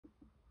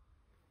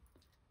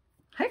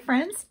Hi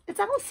friends, it's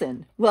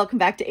Allison. Welcome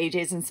back to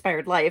AJ's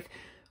Inspired Life.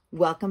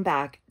 Welcome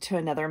back to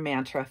another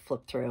mantra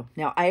flip through.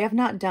 Now, I have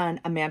not done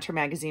a mantra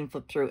magazine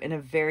flip through in a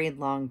very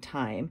long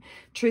time.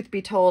 Truth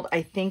be told,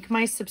 I think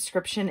my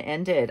subscription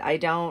ended. I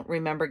don't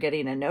remember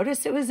getting a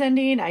notice it was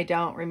ending. I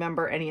don't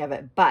remember any of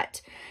it,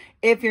 but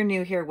if you're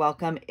new here,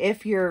 welcome.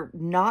 If you're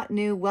not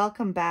new,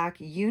 welcome back.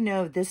 You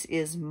know, this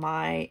is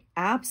my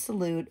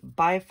absolute,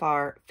 by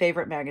far,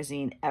 favorite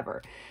magazine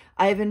ever.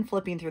 I've been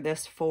flipping through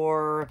this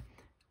for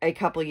a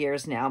couple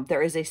years now.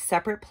 There is a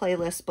separate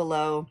playlist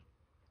below.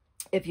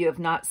 If you have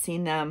not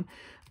seen them,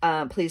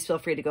 please feel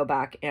free to go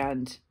back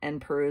and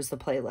peruse the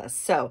playlist.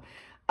 So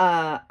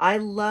I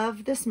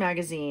love this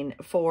magazine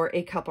for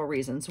a couple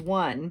reasons.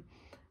 One,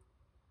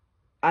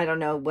 I don't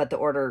know what the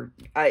order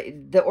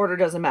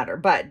doesn't matter,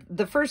 but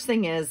the first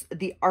thing is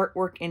the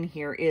artwork in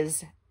here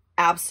is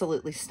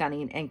absolutely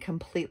stunning and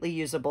completely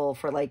usable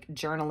for like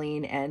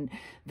journaling and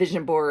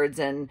vision boards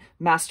and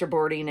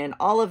masterboarding and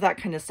all of that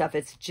kind of stuff.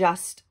 It's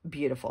just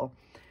beautiful.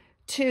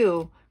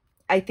 Two,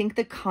 I think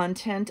the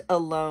content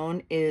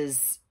alone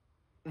is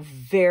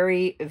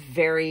very,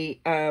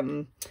 very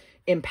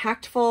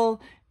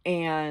impactful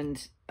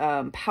and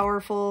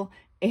powerful,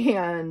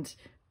 and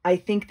I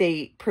think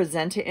they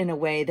present it in a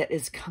way that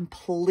is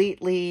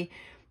completely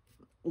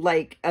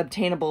like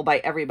obtainable by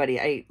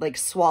everybody. Like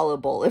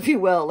swallowable, if you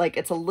will. Like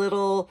it's a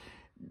little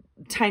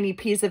tiny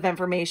piece of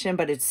information,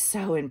 but it's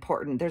so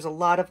important. There's a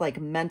lot of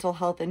like mental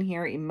health in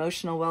here,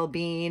 emotional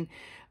well-being,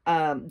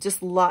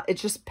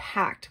 it's just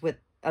packed with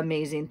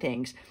amazing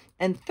things.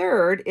 And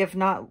third, if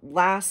not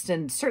last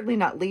and certainly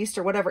not least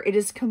or whatever, it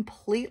is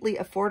completely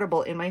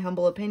affordable in my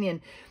humble opinion.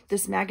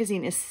 This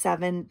magazine is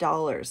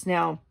 $7.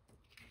 Now,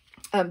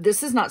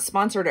 this is not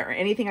sponsored or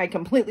anything. I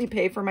completely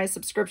pay for my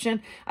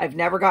subscription. I've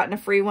never gotten a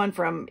free one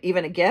from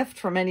even a gift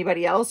from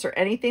anybody else or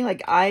anything.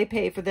 Like I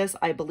pay for this.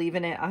 I believe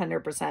in it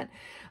 100%.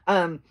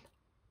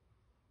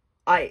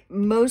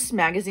 Most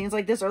magazines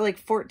like this are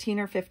like $14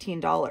 or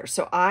 $15.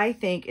 So I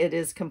think it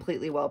is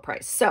completely well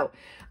priced. So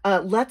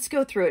let's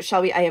go through it,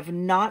 shall we? I have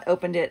not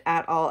opened it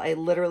at all. I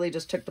literally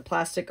just took the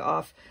plastic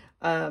off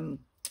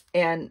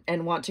and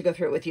want to go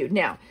through it with you.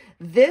 Now,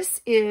 this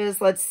is,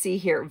 let's see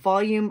here,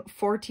 volume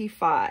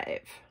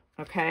 45.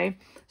 Okay.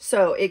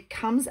 So it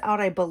comes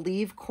out, I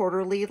believe,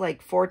 quarterly,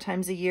 like 4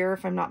 times a year,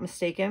 if I'm not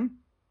mistaken.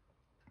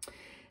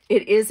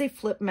 It is a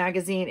flip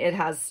magazine. It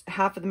has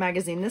half of the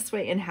magazine this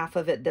way and half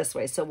of it this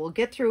way. So we'll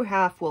get through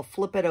half. We'll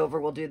flip it over.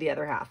 We'll do the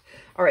other half.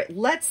 All right.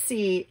 Let's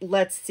see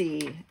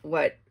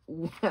what,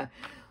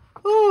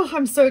 oh,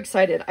 I'm so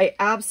excited. I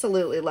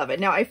absolutely love it.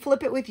 Now I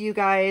flip it with you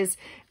guys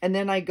and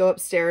then I go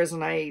upstairs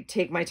and I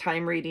take my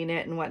time reading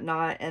it and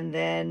whatnot. And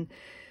then,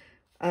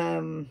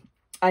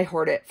 I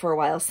hoard it for a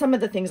while. Some of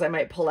the things I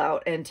might pull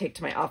out and take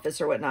to my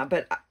office or whatnot,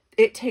 but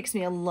it takes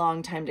me a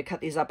long time to cut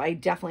these up. I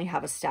definitely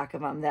have a stack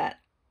of them that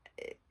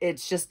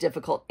it's just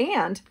difficult.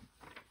 And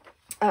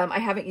I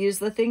haven't used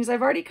the things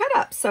I've already cut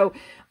up. So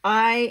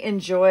I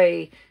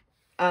enjoy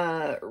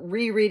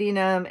rereading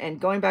them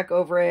and going back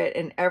over it.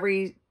 And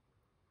every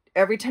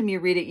time you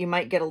read it, you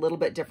might get a little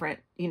bit different,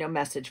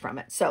 message from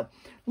it. So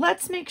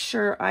let's make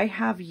sure I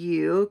have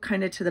you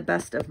kind of to the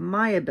best of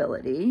my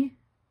ability.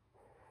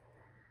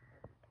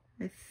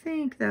 I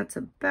think that's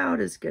about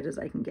as good as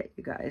I can get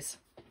you guys.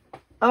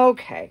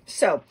 Okay,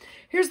 so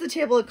here's the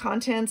table of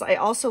contents. I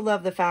also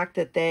love the fact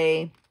that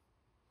they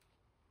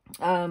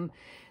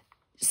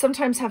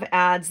sometimes have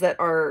ads that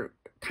are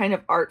kind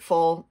of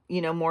artful,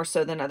 more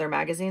so than other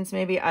magazines,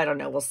 maybe. I don't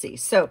know. We'll see.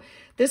 So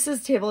this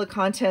is table of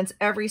contents.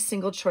 Every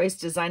single choice,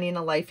 designing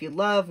a life you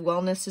love.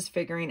 Wellness is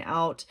figuring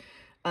out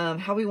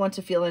how we want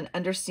to feel and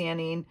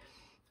understanding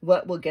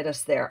what will get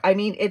us there. I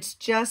mean, it's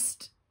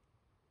just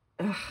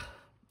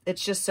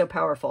so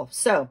powerful.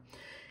 So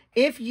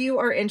if you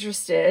are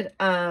interested,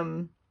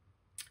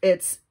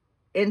 it's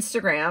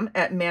Instagram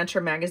at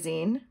Mantra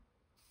Magazine.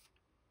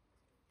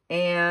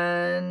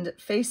 And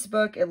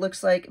Facebook, it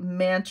looks like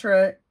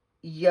Mantra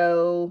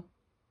Yoga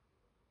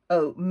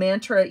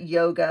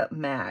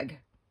Mag.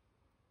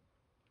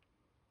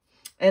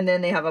 And then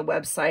they have a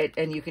website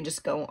and you can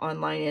just go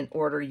online and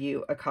order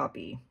you a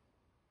copy.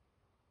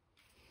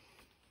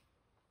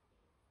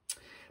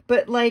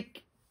 But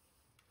like,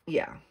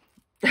 yeah.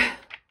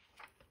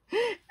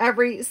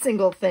 Every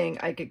single thing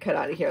I could cut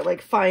out of here,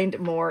 like find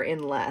more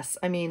in less.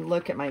 I mean,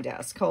 look at my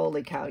desk.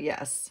 Holy cow.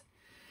 Yes.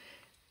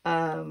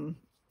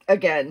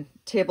 Again,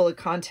 table of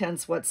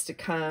contents, what's to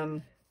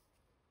come.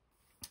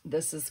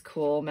 This is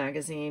cool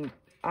magazine.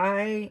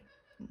 I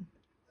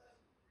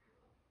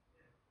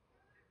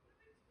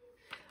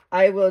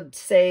would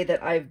say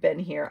that I've been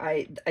here.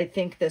 I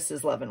think this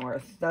is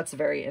Leavenworth. That's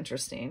very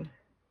interesting.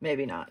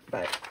 Maybe not,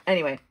 but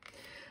anyway.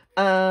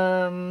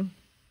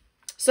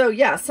 So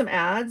yeah, some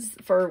ads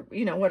for,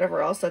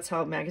 whatever else. That's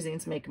how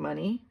magazines make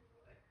money.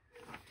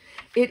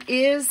 It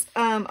is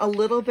a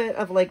little bit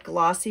of like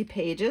glossy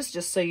pages,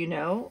 just so you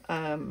know,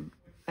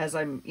 as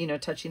I'm,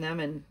 touching them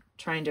and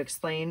trying to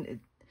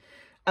explain.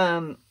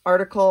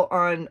 Article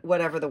on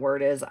whatever the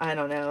word is. I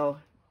don't know.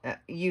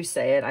 You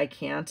say it. I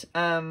can't.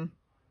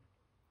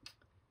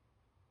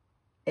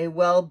 a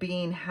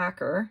well-being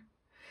hacker.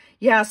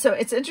 Yeah, so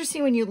it's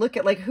interesting when you look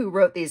at like who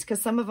wrote these,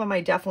 because some of them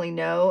I definitely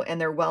know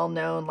and they're well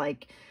known,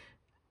 like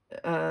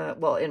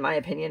well, in my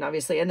opinion,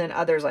 obviously, and then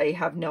others I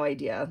have no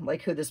idea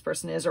like who this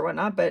person is or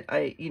whatnot, but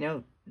I, you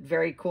know,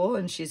 very cool.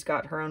 And she's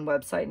got her own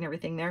website and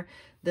everything there.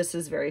 This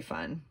is very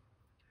fun.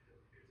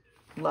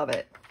 Love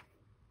it.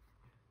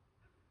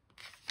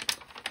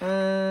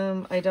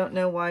 I don't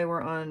know why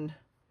we're on.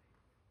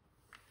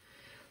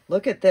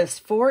 Look at this.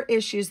 4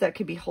 issues that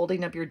could be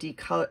holding up your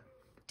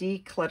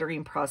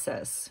decluttering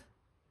process.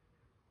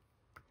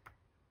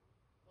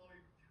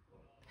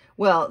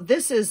 Well,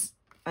 this is,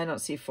 I don't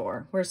see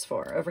 4. Where's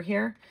 4? Over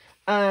here?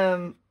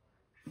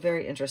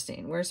 Very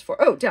interesting. Where's 4?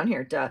 Oh, down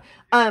here. Duh.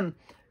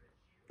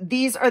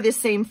 These are the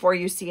same 4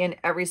 you see in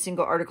every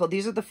single article.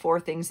 These are the 4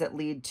 things that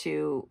lead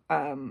to,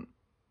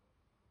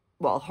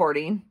 well,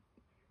 hoarding.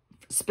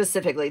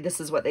 Specifically, this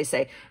is what they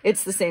say.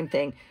 It's the same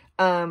thing.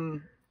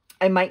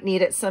 I might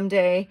need it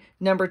someday.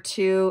 Number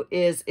 2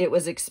 is it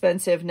was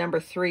expensive. Number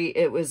 3,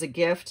 it was a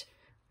gift,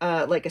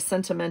 like a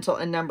sentimental.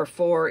 And number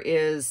 4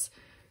 is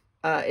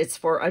it's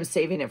for, I'm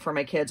saving it for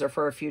my kids or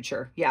for a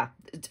future. Yeah,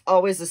 it's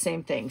always the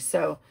same thing.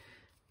 So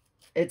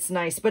it's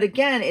nice. But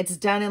again, it's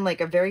done in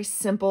like a very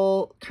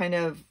simple kind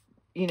of,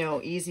 you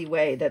know, easy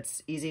way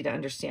that's easy to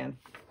understand.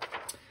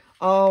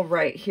 All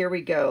right, here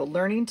we go.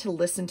 Learning to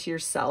listen to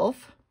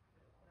yourself.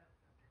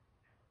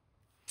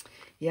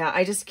 Yeah,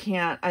 I just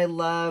can't. I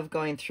love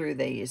going through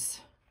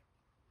these.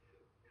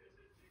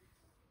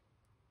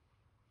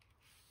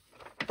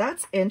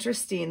 That's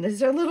interesting.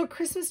 These are little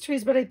Christmas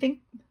trees, but I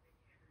think,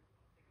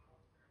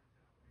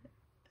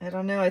 I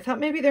don't know. I thought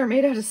maybe they're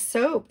made out of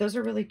soap. Those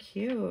are really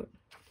cute.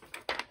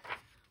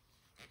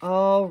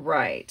 All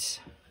right.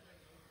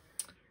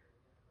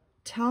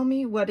 Tell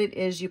me what it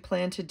is you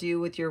plan to do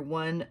with your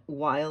one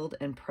wild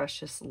and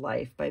precious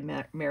life by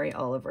Mary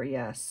Oliver.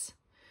 Yes.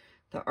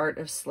 The Art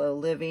of Slow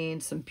Living.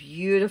 Some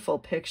beautiful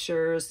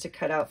pictures to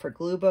cut out for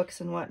glue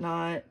books and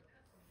whatnot.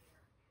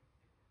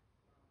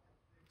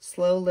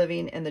 Slow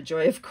Living and the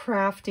Joy of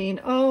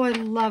Crafting. Oh, I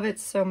love it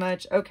so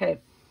much.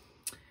 Okay.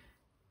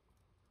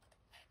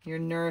 Your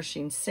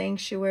Nourishing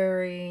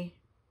Sanctuary.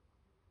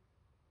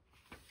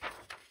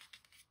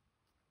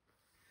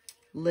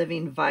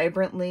 Living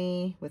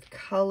Vibrantly with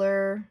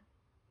Color.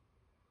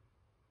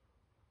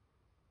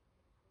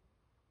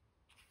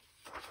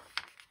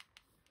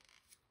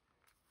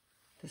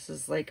 This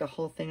is like a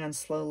whole thing on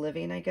slow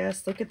living, I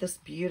guess. Look at this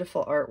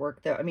beautiful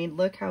artwork though. I mean,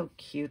 look how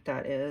cute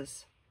that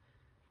is.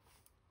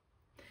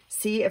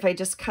 See, if I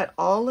just cut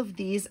all of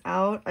these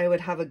out, I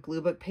would have a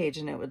glue book page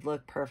and it would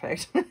look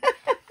perfect.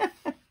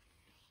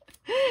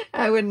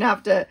 I wouldn't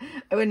have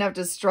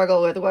to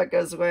struggle with what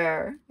goes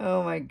where.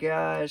 Oh my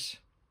gosh.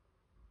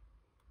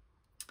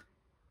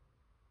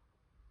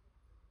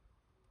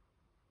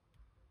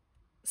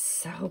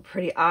 So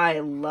pretty. I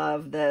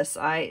love this.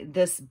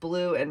 This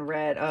blue and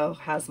red, oh,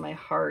 has my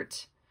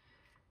heart.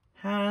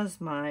 Has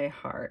my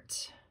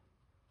heart.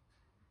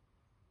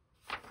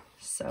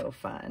 So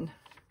fun.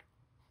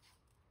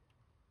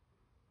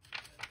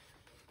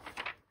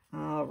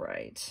 All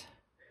right.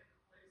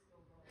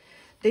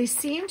 They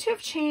seem to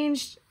have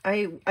changed.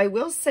 I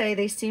will say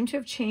they seem to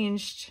have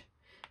changed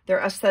their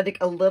aesthetic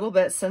a little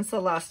bit since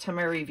the last time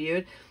I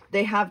reviewed.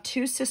 They have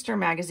 2 sister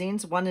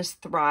magazines. One is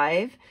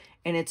Thrive,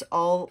 and it's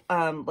all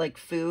like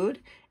food,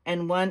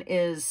 and one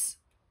is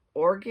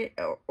Orgain,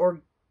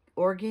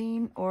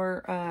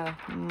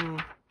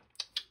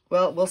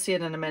 well, we'll see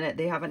it in a minute.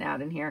 They have an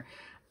ad in here,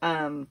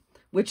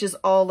 which is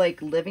all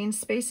like living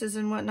spaces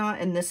and whatnot,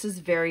 and this is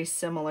very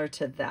similar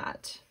to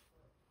that.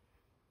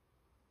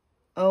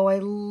 Oh, I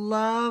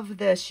love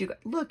this. You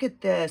look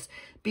at this.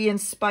 Be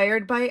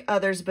inspired by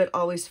others, but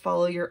always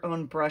follow your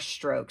own brush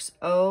strokes.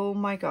 Oh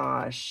my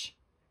gosh.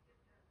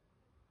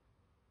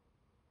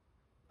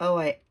 Oh,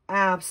 I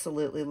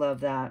absolutely love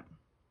that.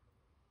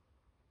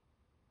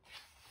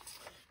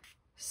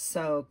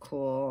 So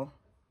cool.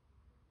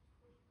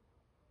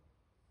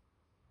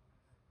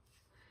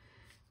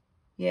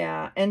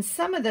 Yeah, and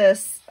some of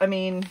this, I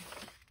mean,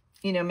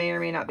 you know, may or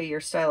may not be your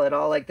style at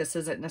all. Like, this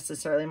isn't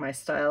necessarily my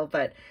style,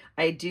 but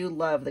I do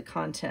love the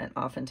content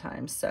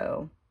oftentimes,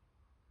 so.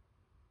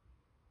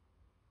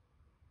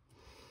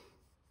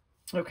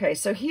 Okay,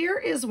 so here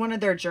is one of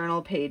their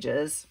journal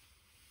pages.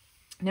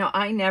 Now,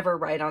 I never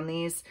write on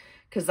these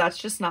because that's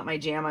just not my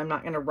jam. I'm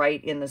not going to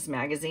write in this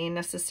magazine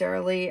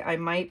necessarily. I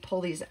might pull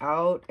these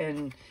out,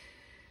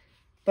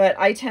 but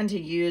I tend to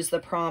use the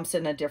prompts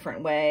in a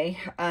different way.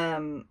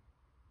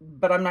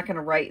 But I'm not going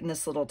to write in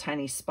this little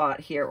tiny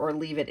spot here or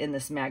leave it in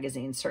this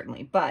magazine,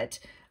 certainly. But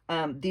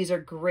these are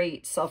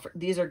great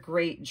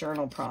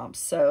journal prompts.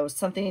 So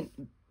something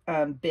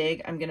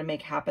big I'm going to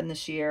make happen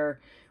this year.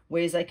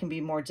 Ways I can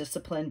be more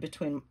disciplined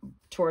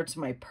towards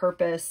my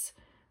purpose.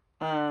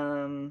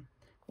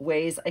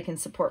 Ways I can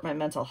support my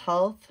mental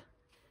health.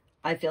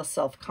 I feel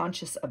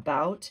self-conscious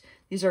about.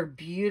 These are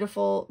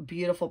beautiful,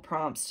 beautiful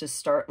prompts to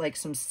start like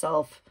some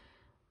self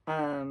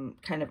kind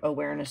of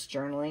awareness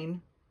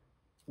journaling.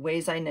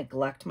 Ways I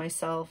neglect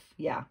myself.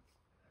 Yeah.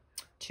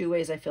 2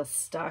 ways I feel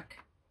stuck.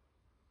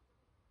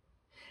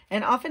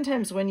 And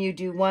oftentimes when you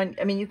do one,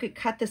 I mean, you could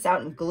cut this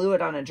out and glue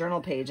it on a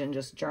journal page and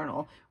just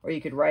journal, or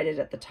you could write it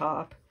at the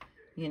top,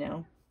 you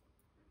know.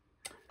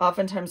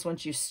 Oftentimes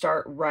once you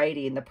start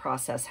writing, the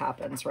process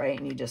happens, right?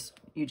 And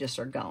you just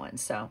are going.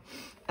 So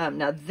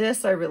now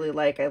this I really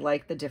like. I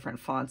like the different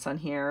fonts on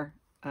here.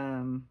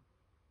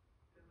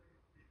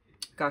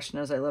 Gosh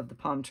knows I love the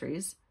palm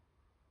trees.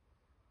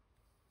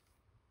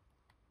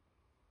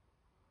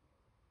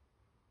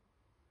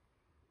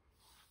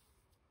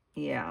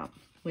 Yeah,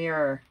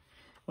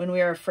 when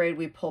we are afraid,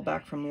 we pull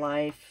back from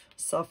life.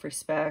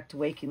 Self-respect,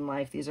 waking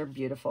life. These are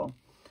beautiful.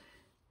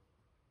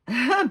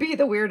 Be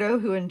the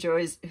weirdo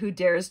who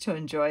dares to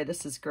enjoy.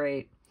 This is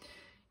great.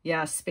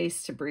 Yeah,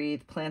 space to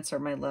breathe. Plants are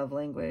my love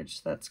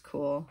language. That's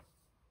cool.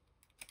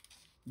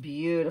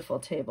 Beautiful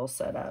table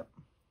setup.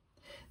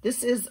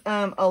 This is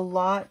a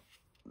lot,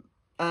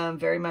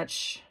 very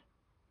much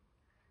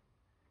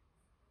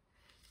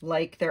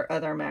like their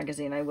other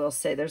magazine. I will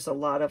say there's a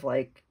lot of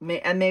like,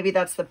 and maybe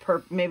that's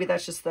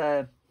just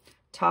the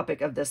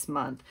topic of this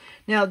month.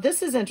 Now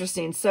this is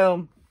interesting.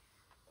 So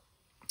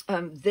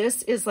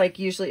this is like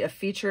usually a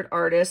featured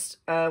artist.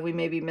 We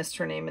maybe missed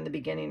her name in the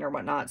beginning or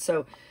whatnot.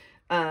 So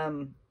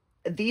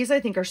these I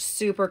think are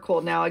super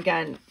cool. Now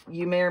again,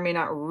 you may or may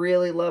not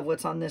really love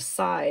what's on this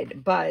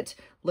side, but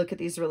look at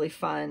these really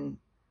fun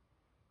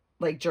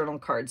like journal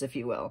cards, if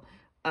you will.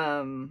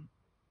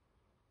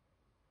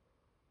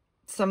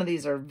 Some of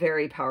these are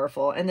very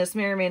powerful, and this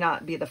may or may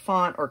not be the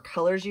font or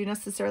colors you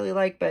necessarily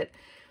like, but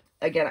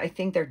again, I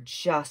think they're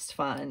just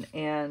fun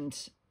and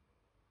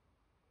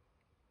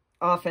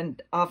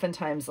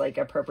oftentimes like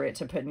appropriate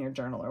to put in your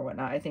journal or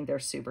whatnot. I think they're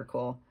super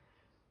cool.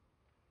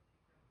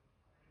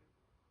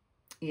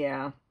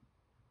 Yeah.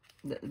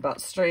 About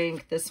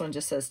strength. This one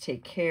just says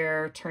take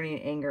care, turning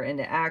anger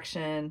into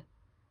action.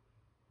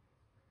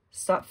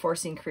 Stop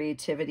forcing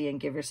creativity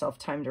and give yourself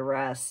time to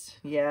rest.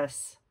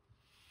 Yes.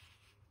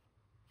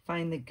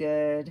 Find the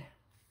good.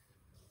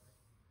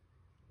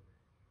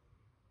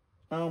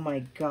 Oh my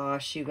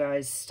gosh, you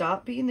guys.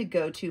 Stop being the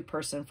go-to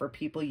person for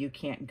people you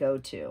can't go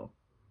to.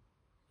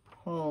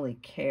 Holy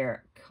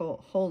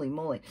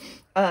moly.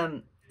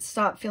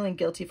 Stop feeling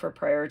guilty for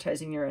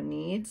prioritizing your own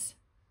needs.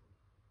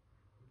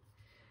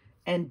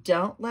 And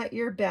don't let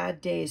your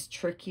bad days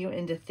trick you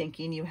into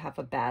thinking you have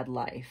a bad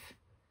life.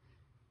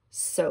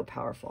 So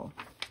powerful.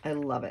 I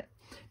love it.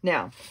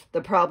 Now,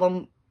 the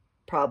problem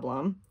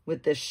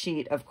with this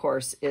sheet, of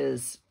course,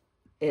 is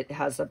it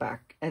has a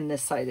back, and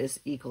this side is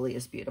equally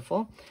as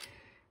beautiful.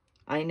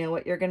 I know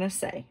what you're going to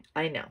say.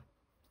 I know.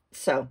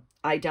 So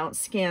I don't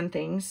scan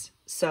things.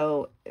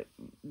 So,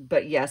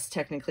 but yes,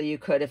 technically you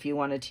could if you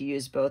wanted to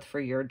use both for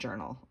your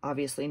journal.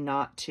 Obviously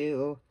not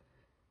to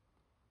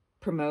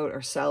promote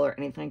or sell or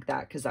anything like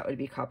that, because that would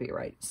be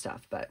copyright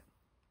stuff. But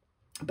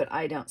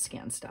I don't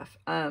scan stuff.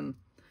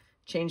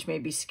 Change may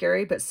be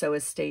scary, but so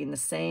is staying the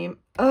same.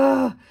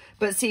 Oh,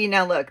 but see,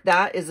 now look,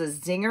 that is a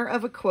zinger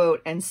of a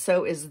quote, and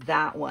so is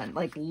that one.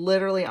 Like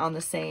literally on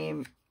the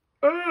same.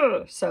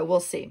 So we'll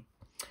see.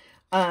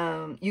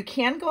 You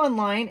can go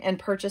online and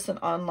purchase an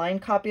online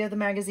copy of the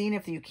magazine.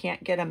 If you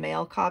can't get a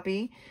mail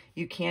copy,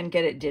 you can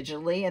get it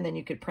digitally, and then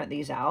you could print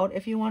these out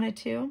if you wanted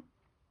to.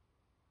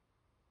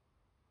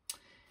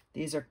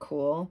 These are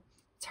cool.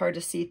 It's hard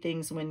to see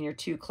things when you're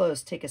too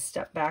close. Take a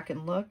step back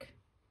and look.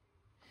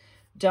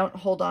 Don't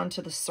hold on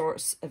to the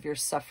source of your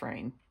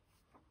suffering.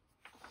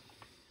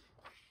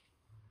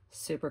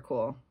 Super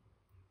cool.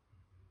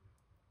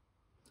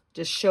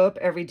 Just show up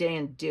every day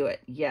and do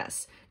it.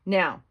 Yes.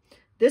 Now,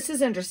 this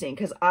is interesting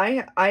because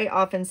I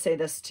often say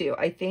this too.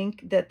 I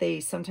think that they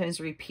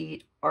sometimes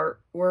repeat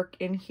artwork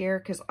in here,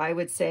 because I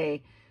would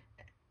say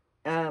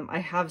I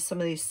have some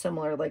of these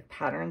similar like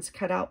patterns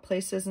cut out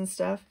places and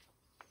stuff.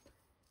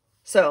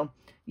 So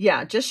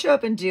yeah, just show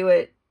up and do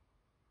it.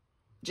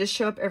 Just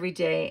show up every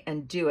day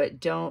and do it.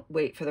 Don't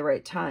wait for the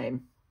right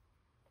time.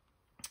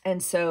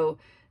 And so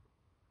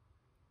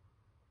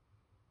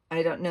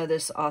I don't know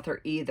this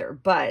author either,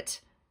 but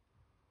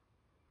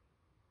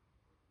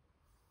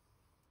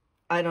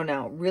I don't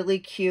know, really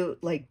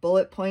cute, like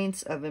bullet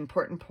points of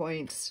important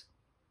points.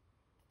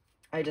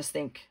 I just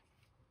think,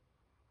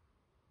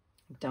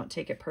 don't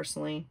take it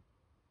personally.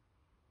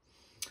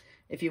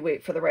 If you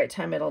wait for the right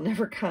time, it'll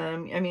never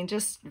come. I mean,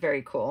 just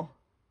very cool.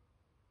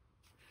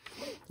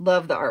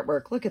 Love the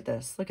artwork. Look at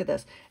this. Look at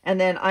this. And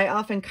then I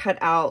often cut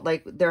out,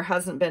 like there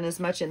hasn't been as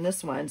much in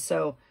this one.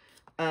 So,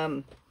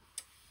 and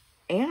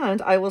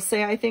I will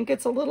say, I think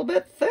it's a little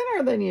bit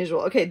thinner than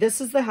usual. Okay.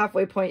 This is the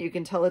halfway point. You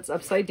can tell it's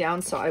upside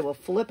down. So I will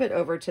flip it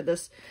over to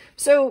this.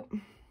 So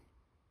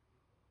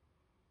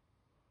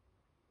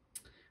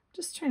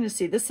just trying to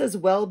see, this says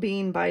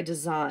well-being by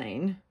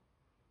design.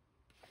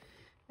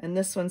 And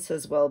this one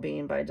says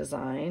well-being by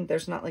design.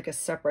 There's not like a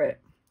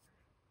separate,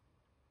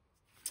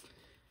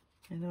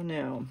 I don't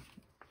know.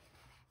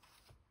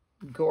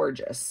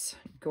 Gorgeous,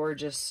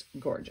 gorgeous,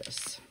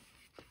 gorgeous.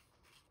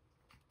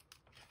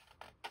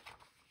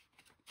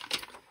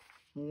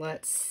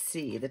 Let's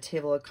see the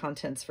table of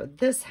contents for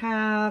this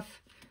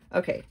half.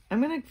 Okay,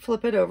 I'm going to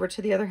flip it over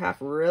to the other half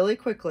really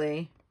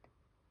quickly.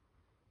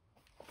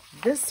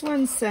 This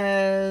one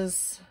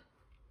says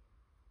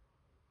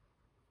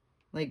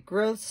like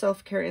growth,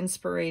 self-care,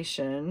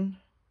 inspiration,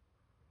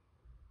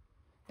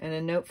 and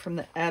a note from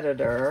the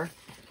editor.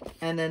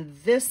 And then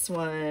this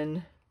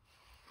one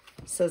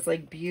says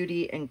like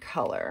beauty and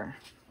color.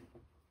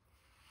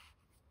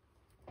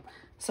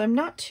 So I'm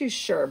not too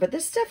sure, but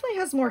this definitely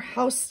has more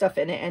house stuff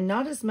in it and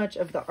not as much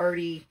of the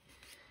arty,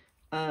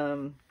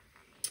 oh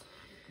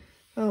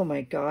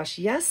my gosh,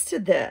 yes to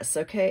this,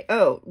 okay?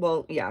 Oh,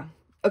 well, yeah.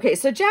 Okay,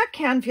 so Jack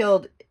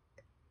Canfield,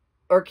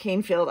 or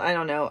Canfield, I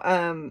don't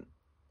know,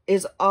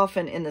 is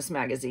often in this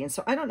magazine.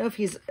 So I don't know if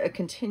he's a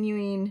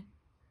continuing,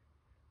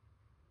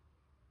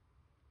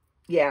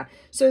 yeah.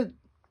 So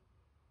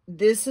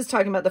this is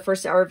talking about the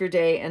first hour of your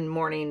day and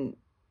morning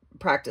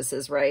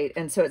practices, right?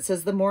 And so it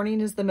says the morning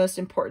is the most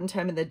important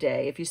time of the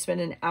day. If you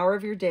spend an hour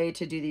of your day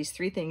to do these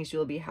 3 things, you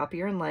will be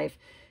happier in life,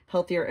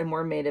 healthier, and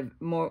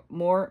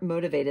more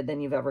motivated than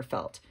you've ever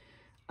felt.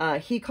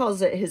 He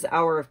calls it his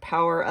hour of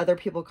power. Other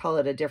people call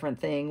it a different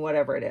thing,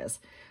 whatever it is.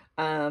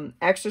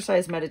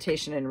 Exercise,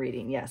 meditation, and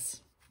reading.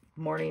 Yes.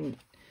 Morning.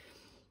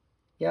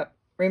 Yep.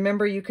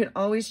 Remember, you can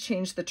always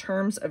change the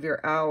terms of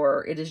your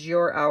hour. It is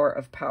your hour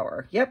of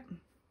power. Yep.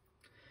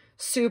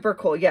 Super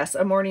cool. Yes,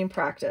 a morning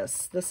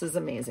practice. This is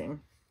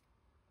amazing.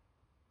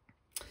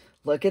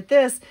 Look at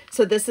this.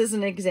 So this is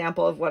an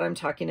example of what I'm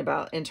talking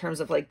about in terms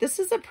of like, this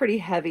is a pretty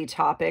heavy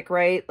topic,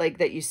 right? Like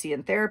that you see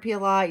in therapy a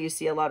lot. You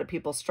see a lot of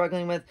people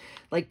struggling with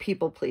like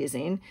people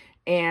pleasing,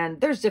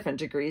 and there's different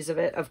degrees of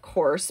it, of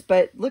course,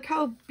 but look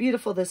how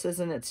beautiful this is.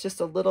 And it's just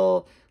a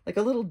little, like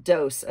a little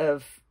dose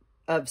of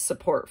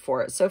support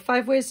for it. So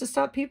 5 ways to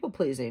stop people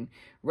pleasing.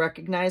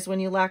 Recognize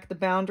when you lack the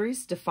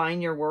boundaries.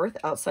 Define your worth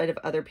outside of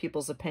other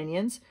people's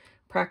opinions.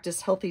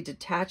 Practice healthy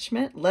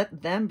detachment.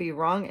 Let them be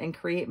wrong, and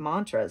create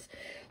mantras.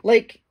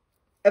 Like,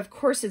 of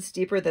course it's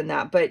deeper than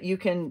that, but you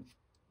can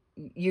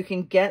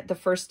get the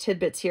first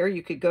tidbits here.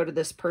 You could go to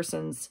this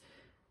person's,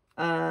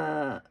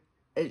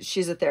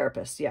 she's a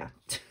therapist. Yeah.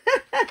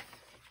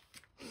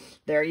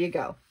 There you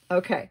go.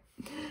 Okay.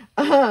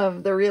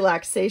 The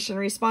relaxation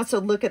response. So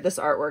look at this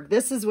artwork.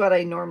 This is what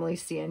I normally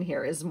see in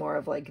here, is more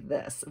of like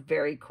this.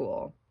 Very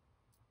cool.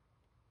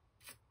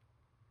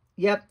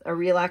 Yep. A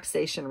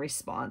relaxation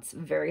response.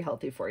 Very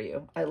healthy for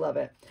you. I love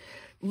it.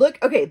 Look,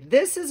 okay,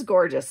 this is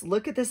gorgeous.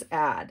 Look at this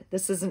ad.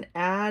 This is an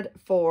ad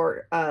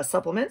for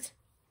supplements.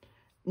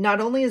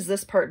 Not only is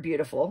this part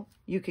beautiful,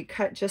 you could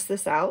cut just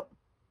this out.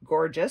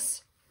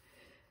 Gorgeous.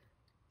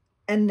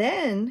 And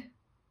then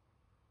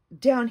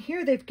down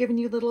here, they've given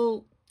you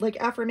little like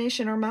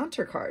affirmation or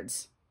mantra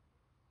cards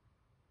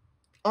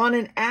on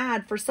an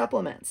ad for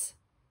supplements.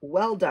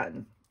 Well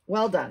done.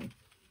 Well done.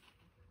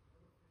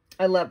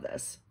 I love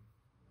this.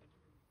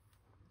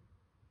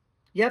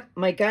 Yep,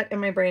 my gut and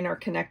my brain are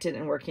connected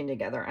and working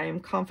together. I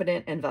am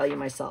confident and value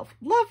myself.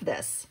 Love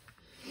this.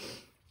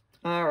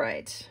 All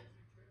right.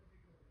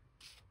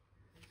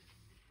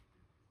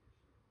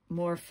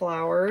 More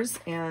flowers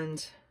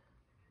and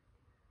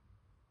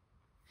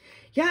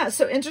yeah,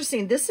 so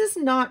interesting. This is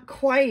not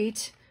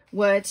quite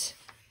what,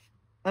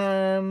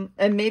 and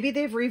maybe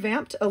they've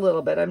revamped a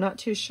little bit. I'm not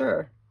too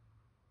sure.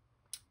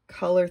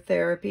 Color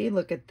therapy.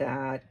 Look at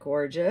that.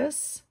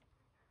 Gorgeous.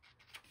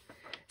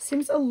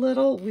 Seems a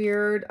little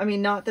weird. I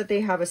mean, not that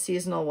they have a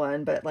seasonal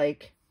one, but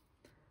like,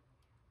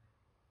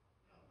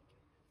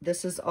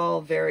 this is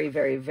all very,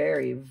 very,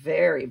 very,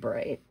 very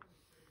bright.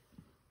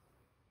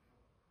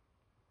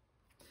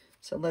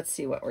 So let's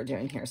see what we're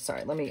doing here.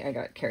 Sorry, I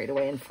got carried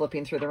away in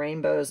flipping through the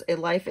rainbows. A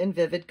life in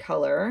vivid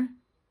color.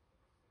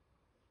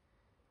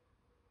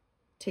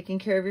 Taking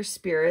care of your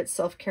spirit,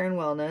 self-care and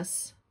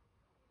wellness.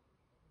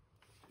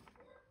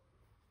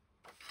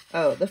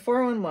 Oh, the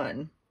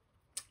 411.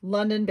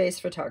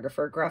 London-based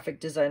photographer, graphic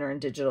designer, and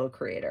digital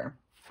creator.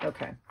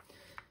 Okay.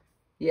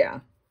 Yeah.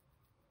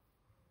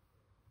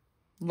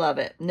 Love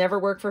it. Never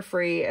work for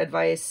free.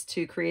 Advice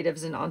to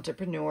creatives and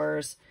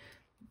entrepreneurs.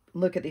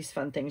 Look at these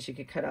fun things you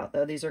could cut out,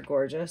 though. These are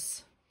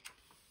gorgeous.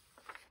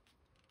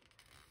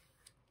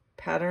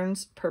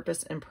 Patterns,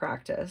 purpose, and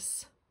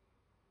practice.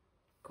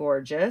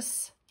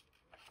 Gorgeous.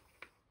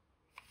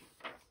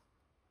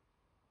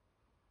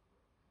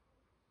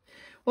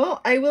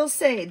 Well, I will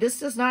say this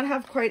does not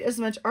have quite as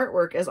much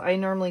artwork as I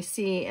normally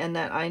see and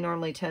that I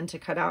normally tend to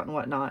cut out and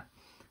whatnot.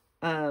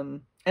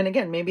 And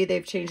again, maybe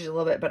they've changed it a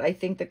little bit, but I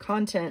think the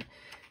content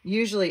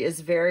usually is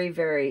very,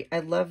 very, I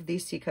love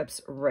these teacups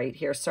right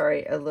here.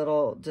 Sorry, a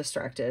little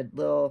distracted,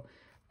 like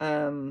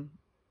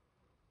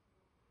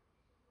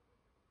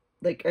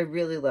I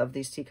really love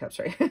these teacups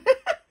right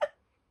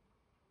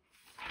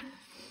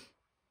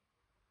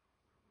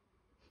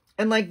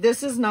And like,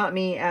 this is not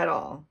me at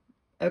all.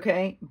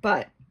 Okay.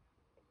 But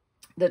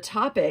the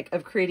topic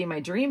of creating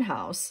my dream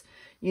house,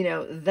 you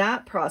know,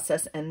 that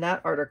process and that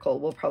article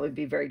will probably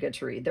be very good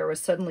to read. There was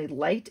suddenly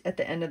light at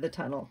the end of the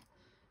tunnel.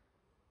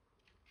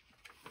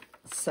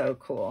 So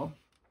cool.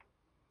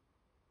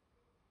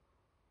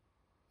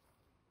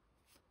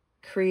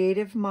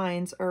 Creative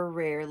minds are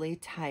rarely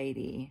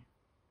tidy.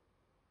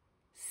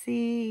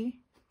 See,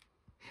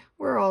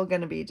 we're all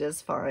going to be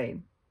just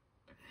fine.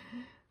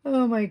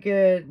 Oh my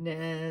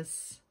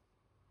goodness.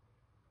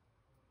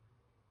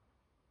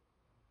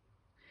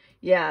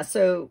 Yeah,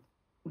 so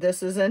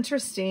this is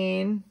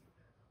interesting.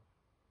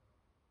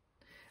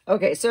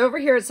 Okay, so over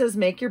here it says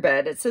make your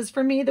bed. It says,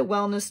 for me, the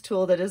wellness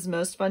tool that is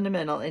most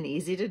fundamental and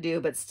easy to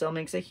do, but still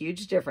makes a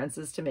huge difference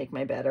is to make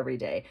my bed every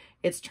day.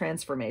 It's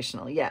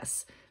transformational.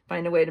 Yes.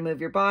 Find a way to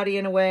move your body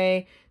in a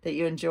way that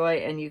you enjoy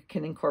and you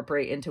can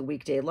incorporate into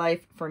weekday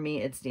life. For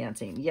me, it's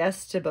dancing.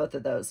 Yes to both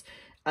of those.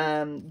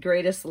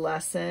 Greatest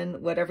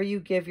lesson, whatever you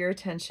give your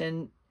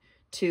attention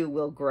to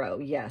will grow.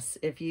 Yes.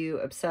 If you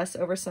obsess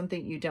over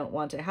something you don't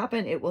want to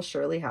happen, it will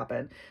surely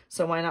happen.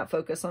 So why not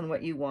focus on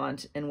what you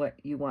want and what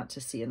you want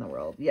to see in the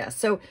world? Yes.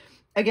 So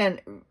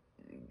again,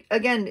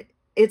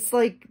 it's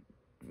like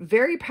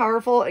very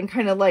powerful and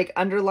kind of like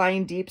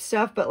underlying deep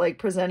stuff, but like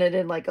presented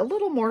in like a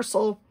little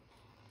morsel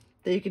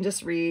that you can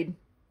just read.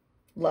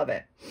 Love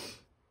it.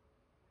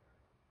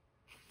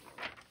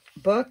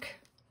 Book.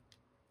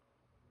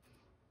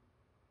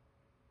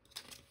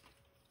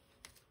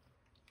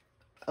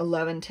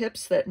 "11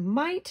 tips that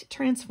might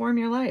transform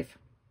your life."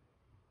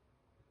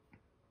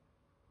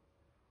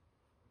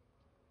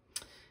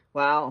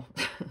 Wow.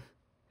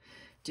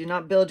 Do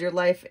not build your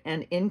life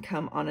and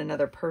income on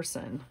another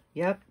person.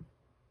 Yep.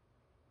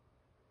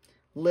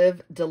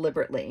 Live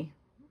deliberately.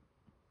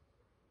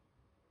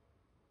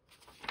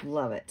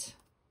 Love it.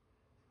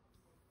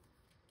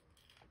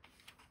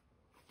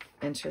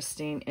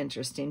 Interesting,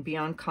 interesting.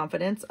 Beyond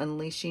confidence,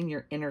 unleashing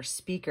your inner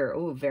speaker.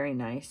 Oh, very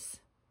nice.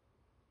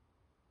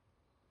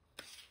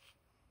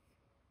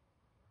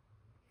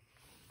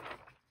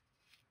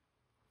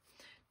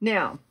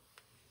 Now,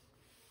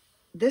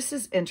 this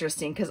is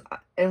interesting because,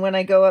 and when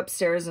I go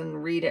upstairs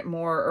and read it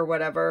more or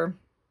whatever,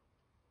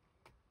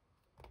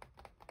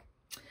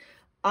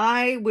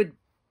 I would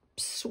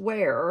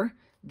swear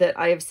that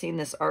I have seen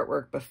this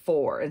artwork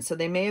before. And so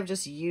they may have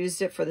just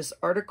used it for this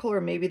article,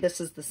 or maybe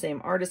this is the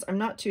same artist. I'm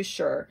not too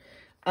sure.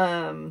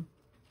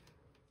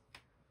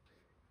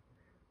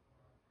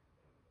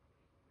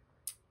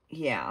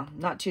 Yeah,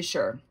 not too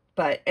sure.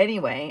 But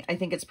anyway, I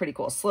think it's pretty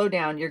cool. Slow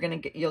down.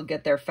 You'll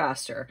get there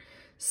faster.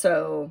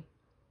 So,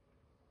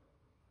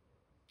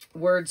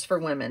 words for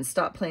women.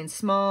 Stop playing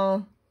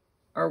small.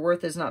 Our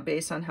worth is not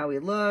based on how we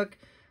look.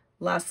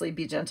 Lastly,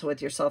 be gentle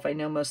with yourself. I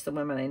know most of the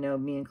women I know,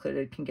 me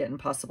included, can get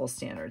impossible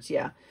standards.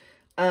 Yeah.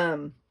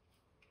 Oh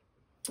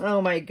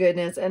my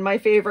goodness. And my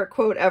favorite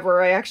quote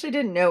ever, I actually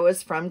didn't know it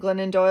was from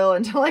Glennon Doyle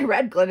until I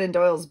read Glennon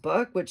Doyle's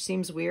book, which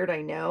seems weird,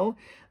 I know.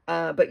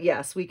 But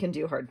yes, we can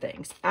do hard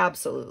things.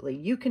 Absolutely.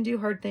 You can do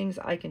hard things.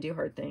 I can do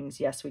hard things.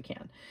 Yes, we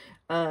can.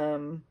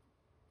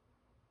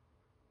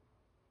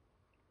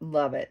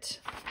 Love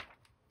it.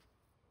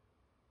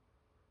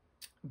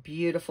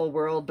 Beautiful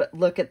world, but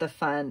look at the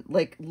fun.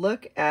 Like,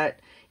 look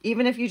at,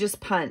 even if you just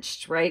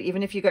punched, right?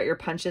 Even if you got your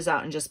punches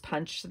out and just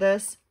punched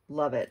this,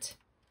 love it.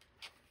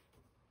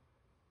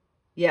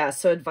 Yeah,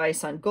 so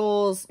advice on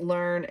goals,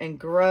 learn and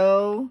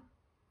grow.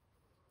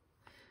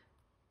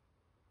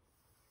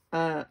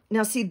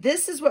 Now see,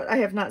 this is what I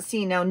have not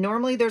seen. Now,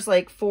 normally there's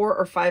like 4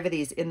 or 5 of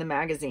these in the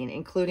magazine,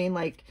 including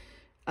like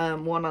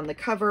one on the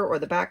cover or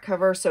the back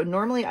cover. So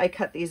normally I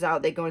cut these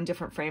out. They go in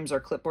different frames or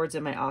clipboards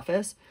in my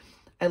office.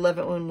 I love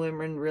it when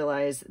women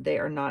realize they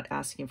are not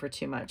asking for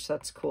too much.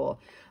 That's cool.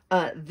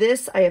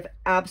 This I have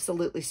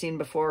absolutely seen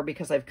before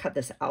because I've cut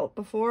this out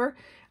before.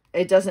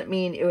 It doesn't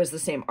mean it was the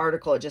same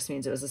article. It just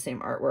means it was the same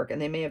artwork.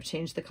 And they may have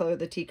changed the color of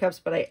the teacups,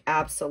 but I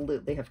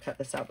absolutely have cut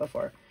this out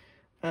before.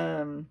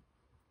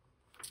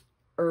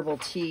 Herbal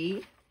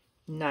tea.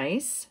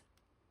 Nice.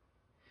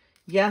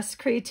 Yes,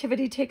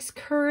 creativity takes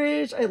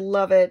courage. I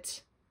love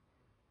it.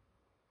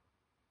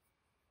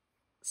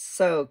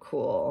 So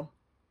cool.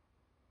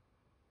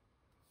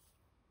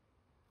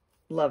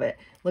 Love it.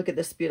 Look at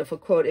this beautiful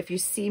quote. If you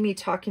see me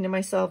talking to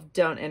myself,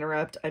 don't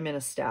interrupt. I'm in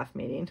a staff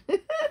meeting.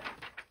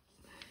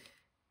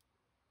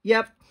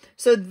 Yep.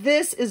 So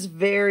this is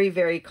very,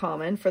 very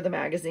common for the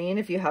magazine.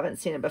 If you haven't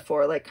seen it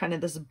before, like kind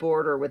of this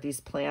border with these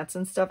plants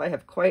and stuff. I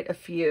have quite a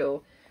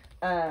few.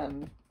 I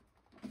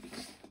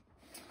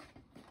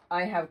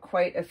have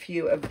quite a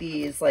few of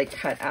these like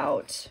cut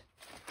out.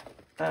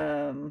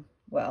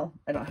 Well,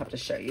 I don't have to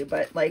show you,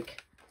 but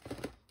like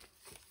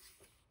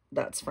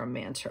that's from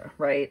Mantra,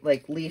 right?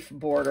 Like leaf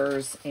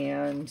borders,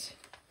 and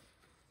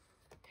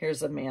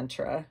here's a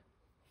Mantra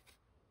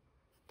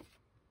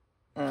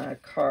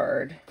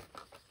card.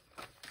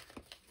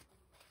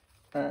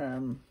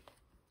 You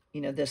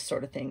know, this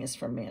sort of thing is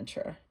from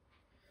Mantra.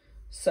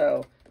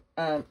 So,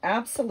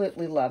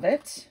 absolutely love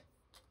it.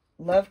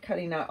 Love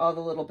cutting out all the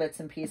little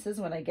bits and pieces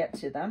when I get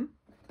to them.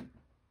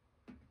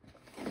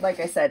 Like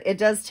I said, it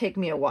does take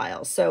me a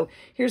while. So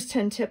here's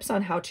 10 tips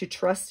on how to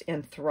trust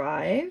and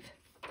thrive.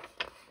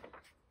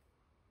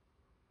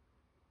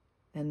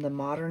 And the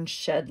modern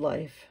shed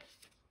life.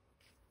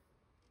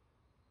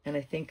 And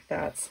I think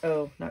that's,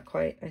 oh, not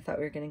quite. I thought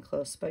we were getting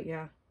close, but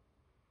yeah.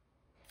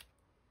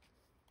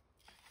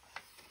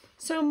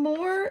 So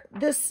more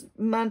this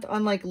month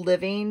on like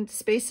living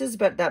spaces,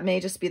 but that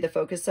may just be the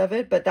focus of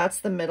it, but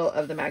that's the middle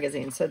of the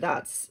magazine. So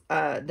that's,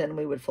 then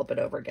we would flip it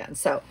over again.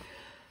 So,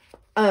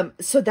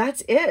 so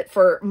that's it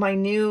for my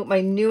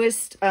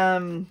newest,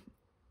 you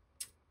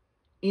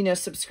know,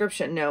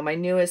 subscription. No, my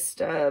newest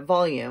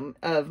volume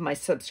of my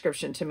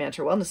subscription to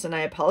Mantra Wellness. And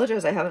I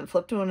apologize, I haven't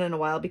flipped one in a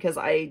while because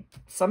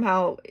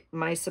somehow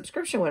my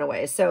subscription went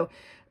away. So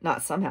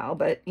not somehow,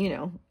 but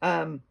you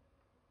know,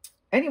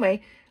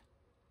 anyway,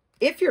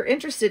 if you're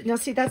interested, now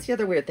see, that's the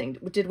other weird thing.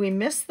 Did we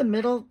miss the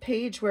middle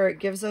page where it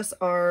gives us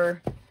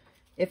our,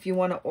 if you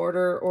want to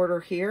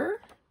order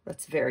here?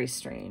 That's very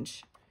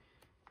strange.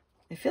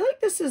 I feel like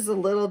this is a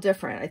little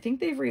different. I think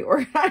they've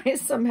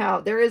reorganized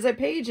somehow. There is a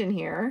page in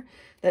here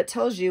that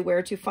tells you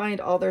where to find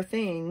all their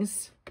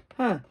things.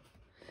 Huh.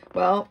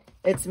 Well,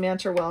 it's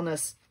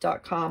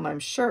mantrawellness.com, I'm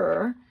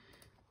sure.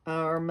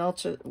 Or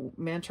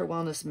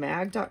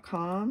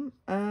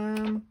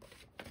mantrawellnessmag.com.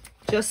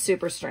 Just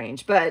super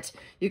strange. But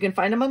you can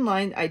find them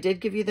online. I did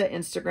give you the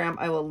Instagram.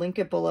 I will link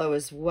it below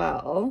as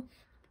well.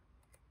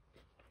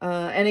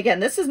 And again,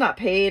 this is not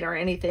paid or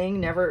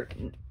anything. Never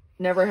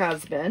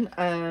has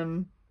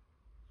been.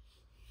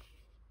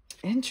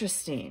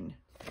 Interesting.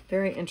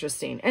 Very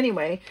interesting.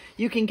 Anyway,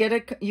 you can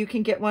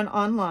get one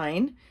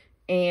online,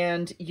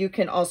 and you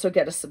can also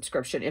get a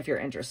subscription if you're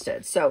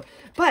interested. So,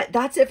 but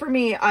that's it for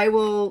me. I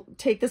will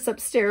take this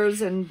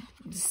upstairs and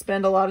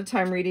spend a lot of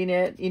time reading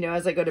it, you know,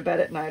 as I go to bed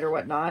at night or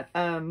whatnot.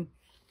 I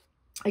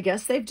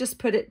guess they've just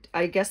put it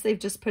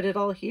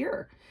all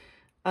here.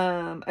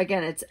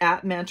 Again, it's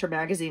at Mantra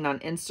Magazine on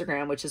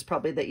Instagram, which is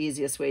probably the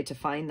easiest way to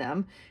find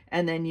them.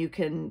 And then you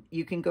can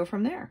go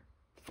from there.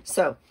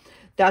 So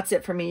that's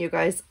it for me, you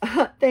guys.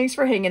 Thanks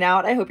for hanging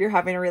out. I hope you're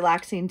having a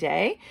relaxing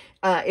day.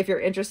 If you're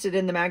interested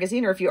in the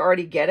magazine, or if you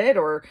already get it,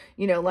 or,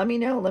 you know, let me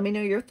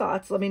know your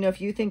thoughts. Let me know if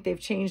you think they've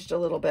changed a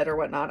little bit or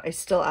whatnot. I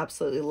still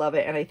absolutely love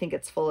it. And I think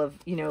it's full of,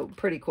 you know,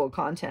 pretty cool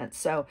content.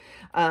 So,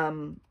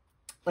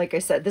 like I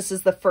said, this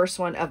is the first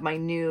one of my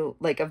new,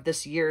 like, of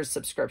this year's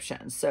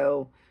subscription.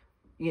 So,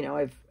 you know,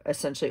 I've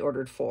essentially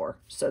ordered 4.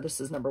 So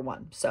this is number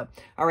 1. So,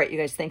 all right, you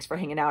guys, thanks for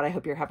hanging out. I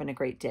hope you're having a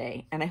great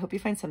day. And I hope you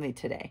find something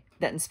today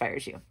that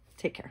inspires you.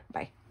 Take care.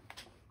 Bye.